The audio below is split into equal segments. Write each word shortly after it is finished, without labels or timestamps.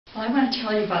Well, I want to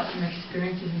tell you about some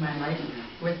experiences in my life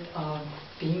with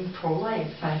being pro-life.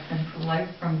 I've been pro-life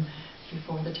from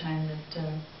before the time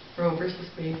that Roe versus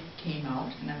Wade came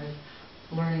out, and I was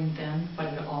learning then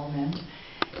what it all meant.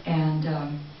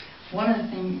 And one of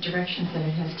the directions that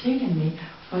it has taken me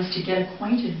was to get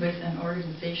acquainted with an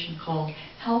organization called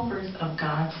Helpers of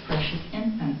God's Precious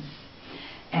Infants.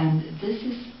 And this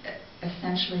is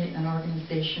essentially an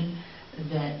organization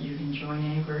that you can join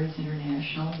anywhere. It's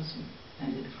international,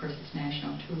 and of course it's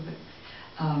national too, but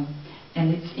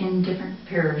and it's in different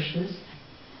parishes.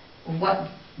 What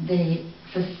they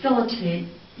facilitate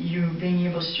you being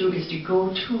able to do is to go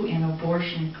to an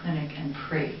abortion clinic and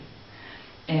pray.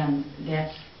 And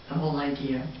that's the whole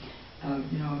idea of,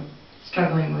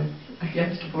 struggling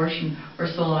against abortion for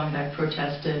so long that I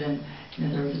protested, and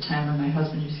there was a time when my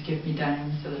husband used to give me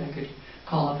dimes so that I could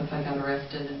call up if I got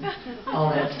arrested and all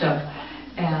that stuff.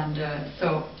 And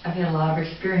so I've had a lot of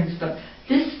experience, but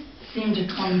this seemed to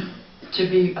come to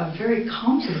be a very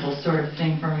comfortable sort of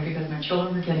thing for me because my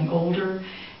children were getting older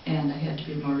and I had to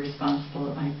be more responsible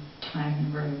at my time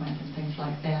and where I went and things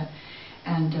like that.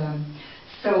 And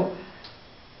so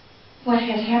what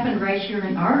has happened right here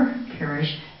in our parish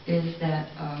is that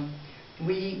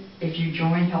if you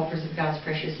join Helpers of God's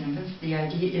Precious Infants, the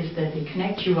idea is that they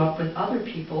connect you up with other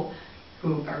people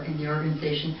who are in the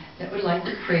organization that would like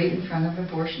to pray in front of an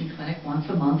abortion clinic once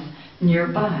a month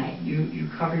nearby. You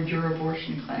covered your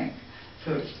abortion clinic,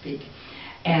 so to speak.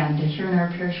 And here in our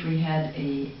parish we had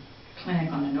a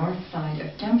clinic on the north side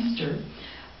of Dempster,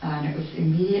 and it was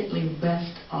immediately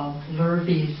west of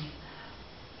Lurvy's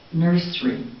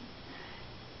nursery,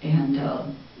 and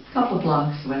a couple of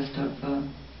blocks west of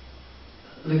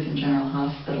Lutheran General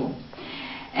Hospital.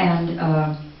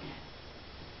 And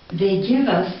they give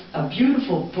us a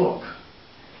beautiful book,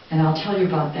 and I'll tell you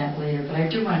about that later, but I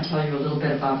do want to tell you a little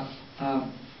bit about,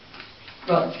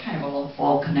 well, it's kind of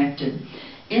all connected.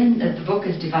 The book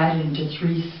is divided into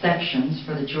 3 sections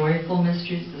for the joyful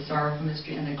mysteries, the sorrowful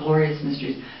mystery, and the glorious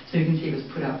mysteries. So you can see it was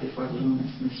put out before the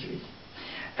luminous mysteries.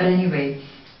 But anyway,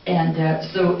 and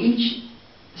so each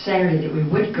Saturday that we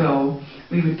would go,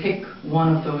 we would pick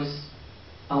one of those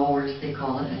hours, they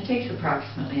call it, and it takes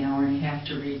approximately an hour and a half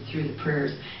to read through the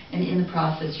prayers. And in the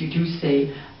process, you do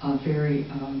say a very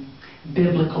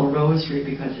biblical rosary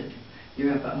because you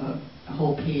have a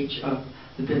whole page of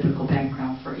the biblical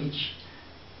background for each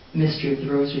mystery of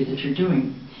the rosary that you're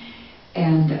doing.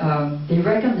 And they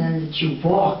recommend that you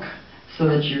walk so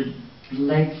that your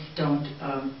legs don't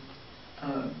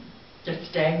get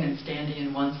stagnant standing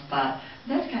in one spot.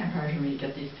 That's kind of hard for me to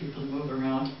get these people to move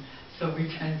around, so we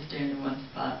kind of stand in one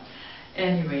spot.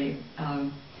 Anyway,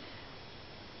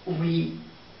 we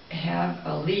have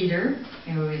a leader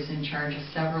who is in charge of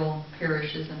several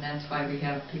parishes, and that's why we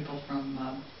have people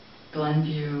from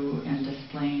Glenview and Des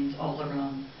Plaines all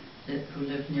around who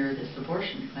live near this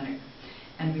abortion clinic.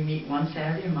 And we meet one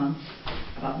Saturday a month,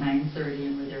 about 9:30,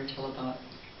 and we're there till about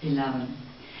 11.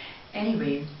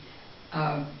 Anyway,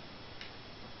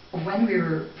 when we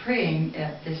were praying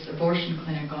at this abortion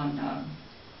clinic on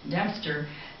Dempster,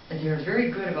 they're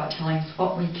very good about telling us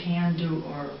what we can do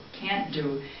or can't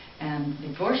do. And the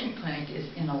abortion clinic is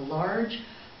in a large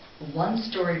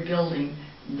 1-story building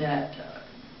that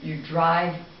you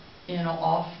drive in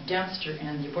off Dempster,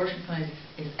 and the abortion clinic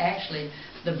is actually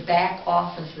the back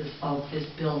offices of this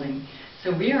building.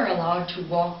 So we are allowed to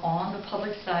walk on the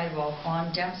public sidewalk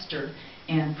on Dempster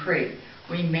and pray.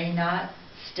 We may not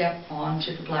step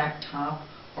onto the blacktop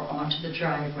or onto the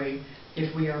driveway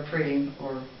if we are praying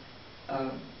or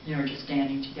just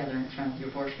standing together in front of the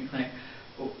abortion clinic.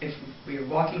 If we are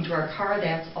walking to our car,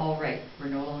 that's all right. We're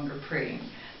no longer praying.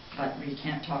 But we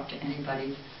can't talk to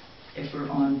anybody if we're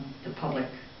on the public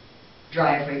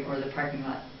driveway or the parking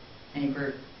lot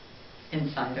anywhere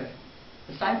inside of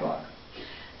the sidewalk.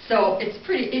 So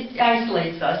it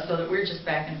isolates us so that we're just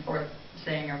back and forth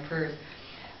saying our prayers.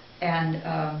 And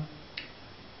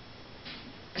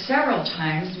several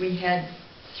times we had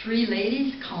 3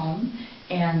 ladies come,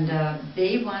 and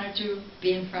they wanted to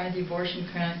be in front of the abortion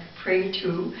clinic, pray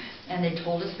too, and they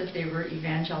told us that they were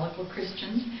evangelical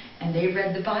Christians, and they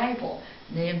read the Bible.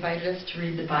 They invited us to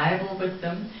read the Bible with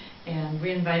them, and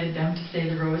we invited them to say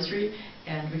the rosary,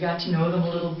 and we got to know them a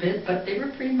little bit, but they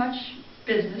were pretty much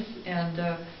business,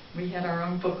 and we had our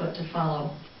own booklet to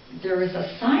follow. There was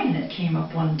a sign that came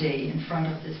up one day in front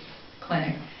of this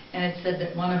clinic, and it said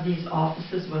that one of these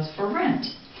offices was for rent.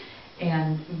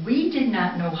 And we did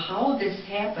not know how this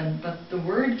happened, but the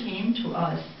word came to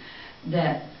us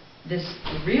that this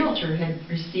realtor had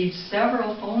received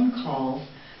several phone calls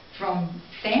from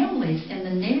families in the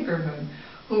neighborhood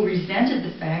who resented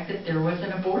the fact that there was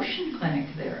an abortion clinic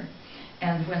there.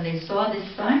 And when they saw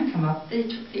this sign come up, they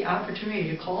took the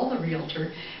opportunity to call the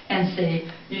realtor and say,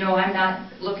 you know, I'm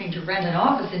not looking to rent an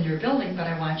office in your building, but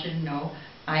I want you to know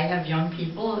I have young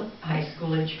people, high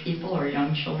school age people or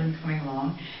young children coming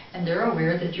along, and they're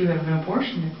aware that you have an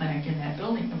abortion clinic in that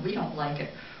building, and we don't like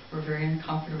it. We're very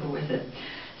uncomfortable with it.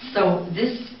 So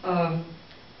this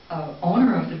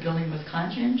owner of the building was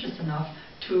conscientious enough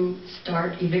to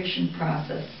start eviction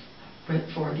process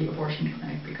for the abortion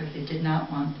clinic because they did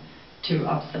not want to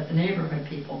upset the neighborhood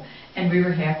people. And we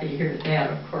were happy to hear that,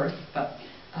 of course, but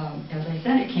as I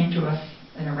said, it came to us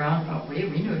in a roundabout way.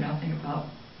 We knew nothing about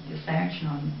this action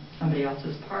on somebody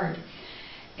else's part.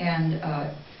 And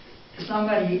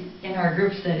somebody in our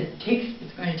group said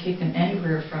it's going to take them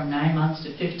anywhere from 9 months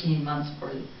to 15 months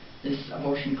for this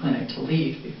abortion clinic to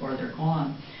leave before they're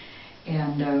gone.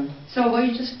 And so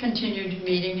we just continued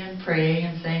meeting and praying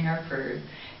and saying our prayers.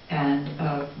 And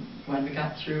when we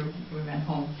got through, we went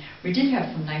home. We did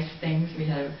have some nice things. We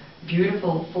had a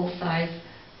beautiful full-size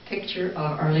picture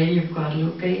of Our Lady of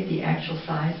Guadalupe, the actual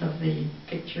size of the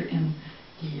picture in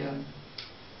the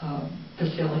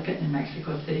Basilica in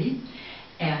Mexico City.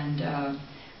 And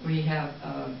we have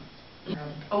a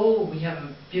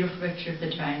beautiful picture of the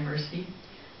Divine Mercy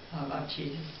of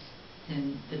Jesus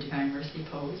in the Divine Mercy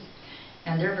pose.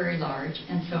 And they're very large,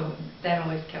 and so that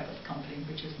always kept us company,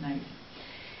 which is nice.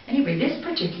 Anyway, this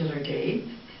particular day,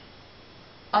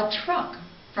 a truck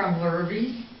from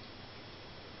Lurvy's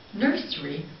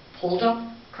nursery pulled up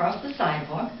across the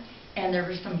sidewalk, and there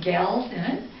were some gals in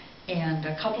it, and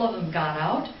a couple of them got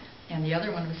out, and the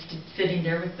other one was sitting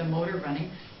there with the motor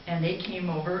running, and they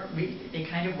came over. They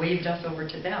kind of waved us over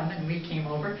to them, and we came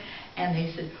over, and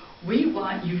they said, "We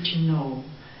want you to know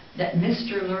that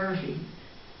Mr. Lurvy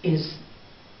is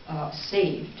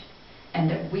saved, and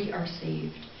that we are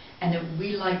saved, and that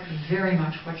we like very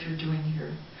much what you're doing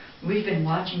here. We've been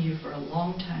watching you for a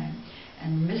long time,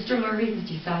 and Mr. Lurvy has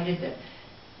decided that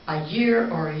a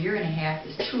year or a year and a half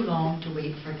is too long to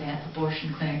wait for that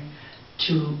abortion clinic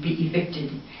to be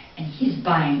evicted, and he's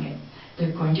buying it.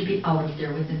 They're going to be out of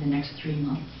there within the next 3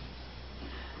 months."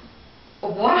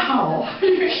 Wow!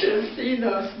 You should have seen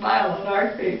the smile on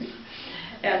our face.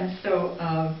 And so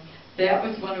that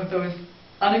was one of those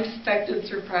unexpected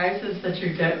surprises that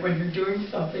you get when you're doing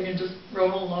something and just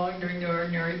roll along doing the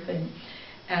ordinary thing.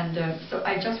 And so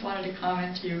I just wanted to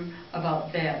comment to you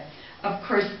about that. Of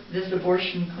course, this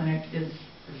abortion clinic is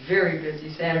very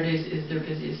busy. Saturdays is their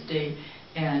busiest day,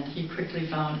 and he quickly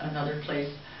found another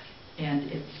place, and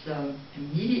it's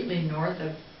immediately north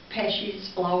of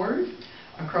Pesci's Flowers,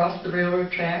 across the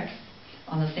railroad tracks,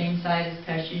 on the same side as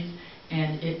Pesci's.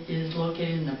 And it is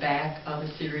located in the back of a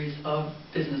series of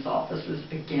business offices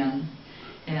again.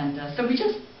 And so we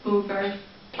just moved our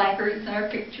placards and our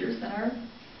pictures and our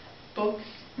books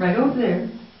right over there.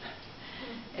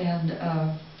 And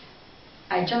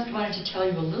I just wanted to tell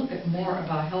you a little bit more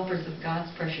about Helpers of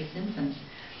God's Precious Infants.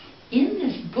 In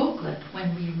this booklet,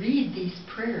 when we read these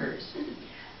prayers,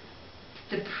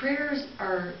 the prayers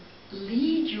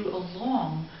lead you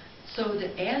along so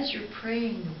that as you're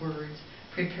praying the words,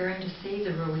 preparing to say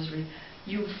the rosary,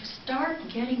 you start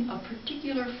getting a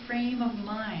particular frame of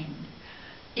mind.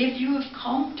 If you have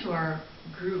come to our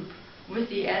group with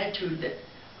the attitude that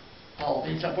all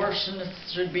these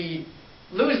abortionists should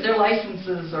lose their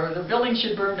licenses, or the building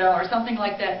should burn down, or something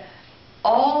like that,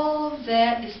 all of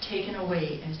that is taken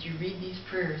away as you read these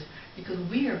prayers, because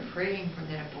we are praying for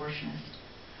that abortionist.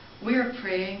 We are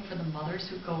praying for the mothers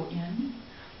who go in.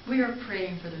 We are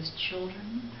praying for those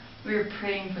children. We are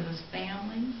praying for those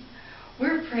families.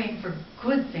 We're praying for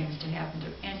good things to happen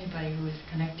to anybody who is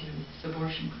connected with this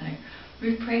abortion clinic.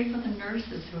 We pray for the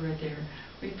nurses who are there.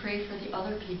 We pray for the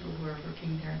other people who are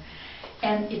working there.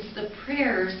 And it's the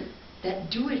prayers that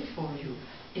do it for you.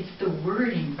 It's the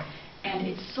wording. And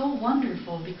it's so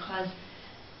wonderful because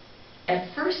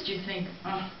at first you think,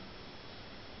 oh,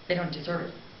 they don't deserve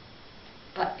it.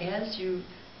 But as you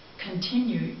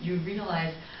continue, you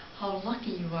realize how lucky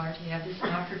you are to have this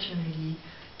opportunity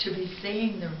to be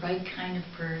saying the right kind of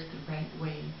prayers the right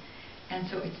way. And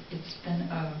so it's been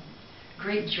a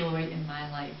great joy in my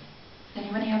life. Does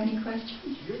anyone have any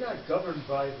questions? You're not governed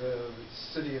by the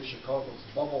city of Chicago's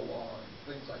bubble law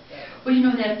and things like that. Well, you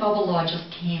know, that bubble law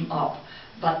just came up,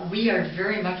 but we are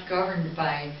very much governed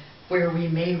by where we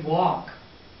may walk.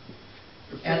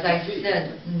 As I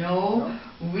said, no,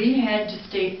 we had to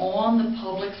stay on the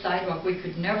public sidewalk. We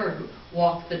could never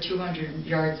walk the 200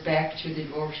 yards back to the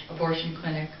abortion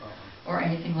clinic or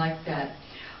anything like that.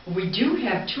 We do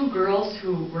have 2 girls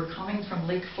who were coming from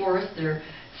Lake Forest. They're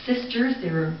sisters.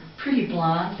 They were pretty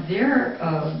blonde. They're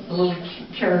a little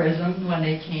charism when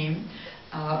they came.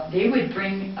 they would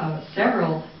bring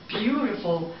several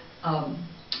beautiful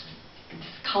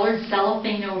colored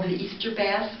cellophane over the Easter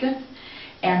basket,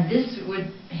 and this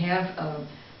would have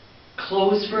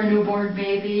clothes for a newborn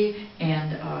baby,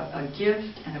 and a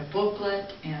gift, and a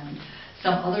booklet, and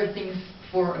some other things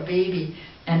for a baby.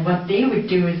 And what they would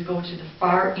do is go to the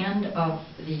far end of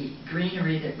the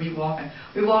greenery that we walk on.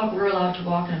 We're allowed to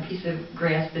walk on a piece of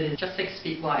grass that is just 6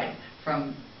 feet wide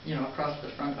from, across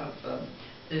the front of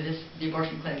the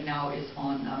abortion clinic now is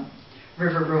on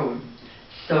River Road.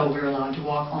 So we're allowed to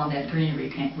walk on that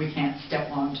greenery. We can't step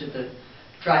onto the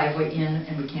driveway in,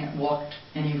 and we can't walk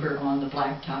anywhere on the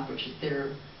blacktop, which is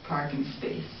their parking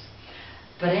space.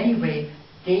 But anyway,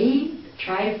 they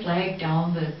try to flag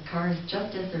down the cars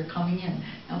just as they're coming in.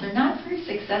 Now, they're not very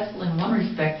successful in one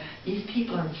respect. These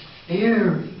people are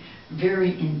very,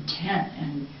 very intent,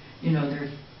 and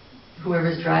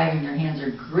whoever's driving, their hands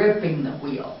are gripping the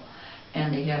wheel,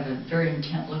 and they have a very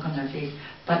intent look on their face.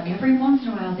 But every once in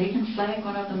a while, they can flag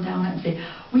one of them down and say,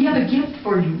 "We have a gift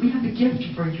for you. We have a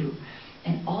gift for you."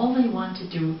 And all they want to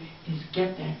do is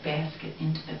get that basket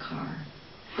into the car.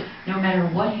 No matter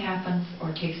what happens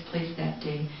or takes place that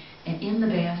day, and in the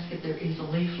basket there is a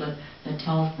leaflet that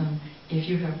tells them, if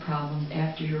you have problems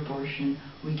after your abortion,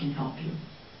 we can help you.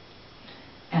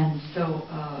 And so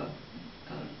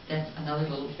that's another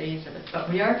little phase of it. But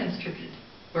we are constricted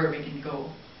where we can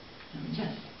go.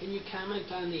 Yes? Can you comment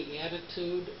on the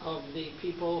attitude of the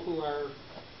people who are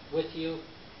with you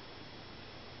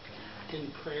in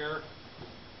prayer?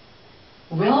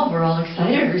 Well, we're all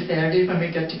excited every Saturday when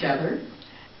we get together.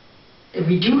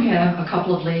 We do have a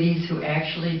couple of ladies who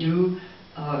actually do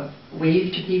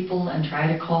wave to people and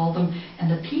try to call them. And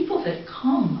the people that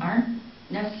come aren't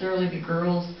necessarily the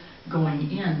girls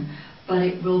going in, but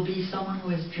it will be someone who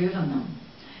has driven them.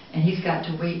 And he's got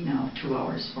to wait now 2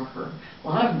 hours for her. A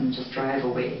lot of them just drive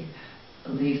away,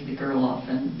 leave the girl off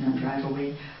and drive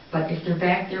away. But if they're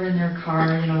back there in their car,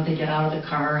 they get out of the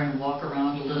car and walk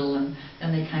around a little, and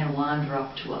then they kind of wander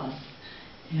up to us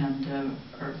and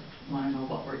or want to know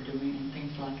what we're doing and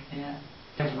things like that.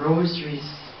 We have rosaries,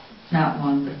 not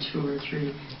 1 but 2 or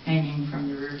 3, hanging from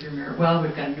the rearview mirror. Well,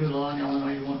 we've got a new law in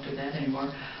Illinois, you won't do that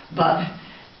anymore. But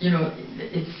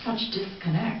it's such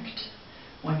disconnect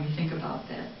when you think about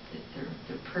that.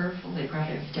 They're prayerful. They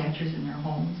probably have statues in their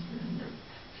homes, in their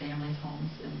families'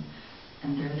 homes,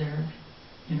 and they're there,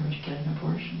 to get an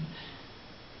abortion.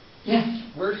 Yes?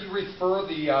 Where do you refer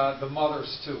the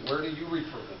mothers to? Where do you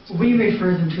refer them to? We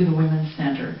refer them to the Women's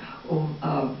Center.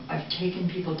 I've taken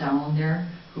people down there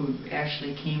who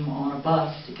actually came on a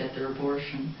bus to get their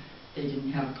abortion. They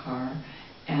didn't have a car.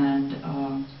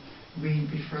 And we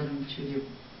refer them to the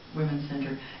Women's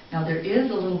Center. Now, there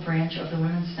is a little branch of the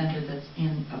Women's Center that's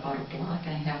in about a block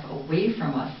and a half away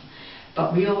from us.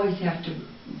 But we always have to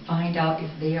find out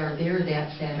if they are there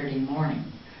that Saturday morning,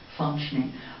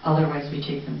 functioning. Otherwise, we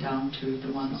take them down to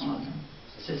the one on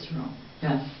Cicero.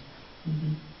 Yes.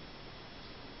 Mm-hmm.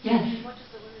 Yes. And what does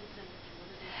the Women's Center do? What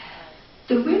do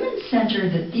they provide? The Women's Center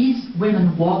that these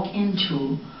women walk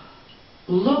into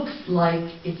looks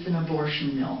like it's an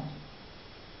abortion mill.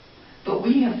 But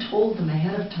we have told them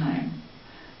ahead of time,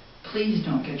 please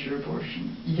don't get your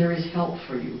abortion. There is help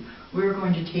for you. We're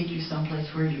going to take you someplace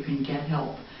where you can get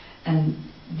help. And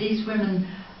these women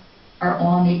are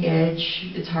on the edge.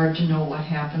 It's hard to know what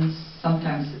happens.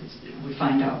 Sometimes we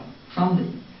find out from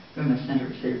the Women's Center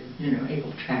if they're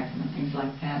able to track them and things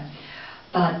like that.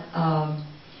 But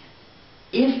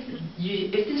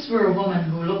if this were a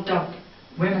woman who looked up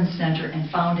Women's Center and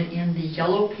found it in the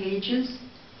yellow pages,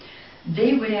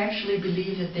 they would actually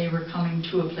believe that they were coming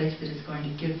to a place that is going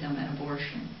to give them an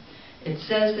abortion. It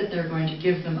says that they're going to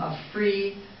give them a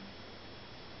free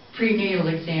prenatal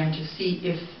exam to see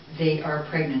if they are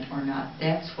pregnant or not.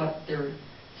 That's what their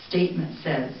statement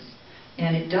says.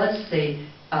 And it does say,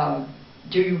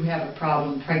 do you have a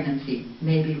problem pregnancy?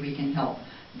 Maybe we can help.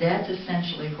 That's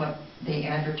essentially what they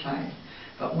advertise.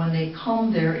 But when they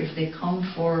come there, if they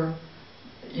come for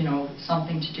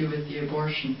something to do with the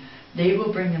abortion, they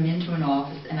will bring them into an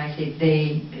office, and I say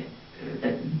they,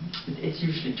 it's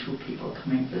usually 2 people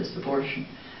coming for this abortion.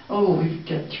 Oh, we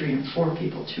get 3 and 4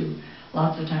 people too.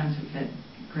 Lots of times we've had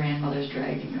grandmothers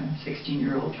dragging a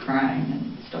 16-year-old crying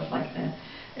and stuff like that.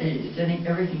 It's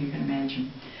everything you can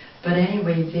imagine. But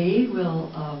anyway, they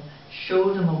will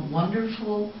show them a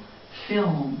wonderful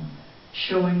film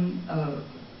showing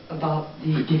about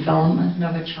the development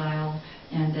of a child,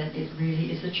 and that it really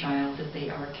is a child that they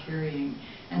are carrying.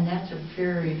 And that's a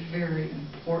very, very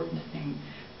important thing,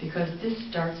 because this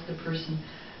starts the person,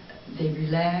 they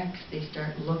relax, they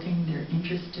start looking, they're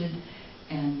interested,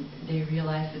 and they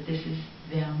realize that this is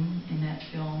them in that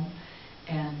film.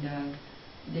 and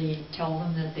they tell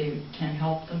them that they can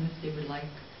help them if they would like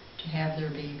to have their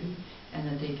baby, and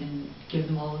that they can give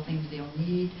them all the things they'll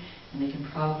need, and they can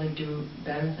probably do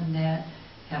better than that,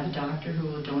 have a doctor who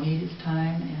will donate his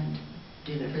time and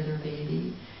deliver their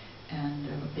baby, and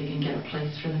they can get a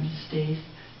place for them to stay.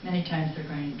 Many times they're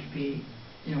going to be,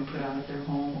 put out of their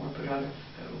home or put out of,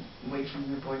 away from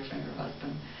their boyfriend or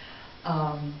husband.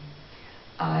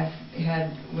 I've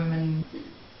had women,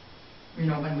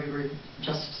 when we were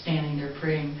just standing there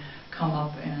praying, come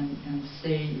up and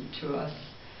say to us,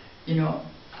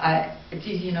 it's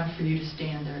easy enough for you to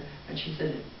stand there. But she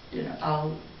said,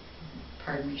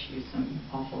 pardon me, she used some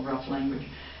awful rough language.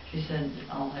 She said,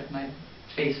 I'll have my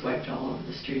face wiped all over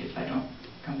the street if I don't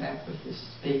come back with this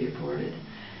baby aborted.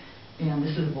 And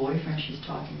this is a boyfriend she's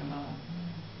talking about.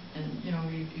 And, you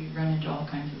run into all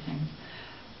kinds of things.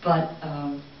 But,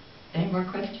 any more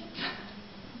questions?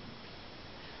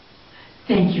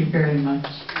 Thank you very much.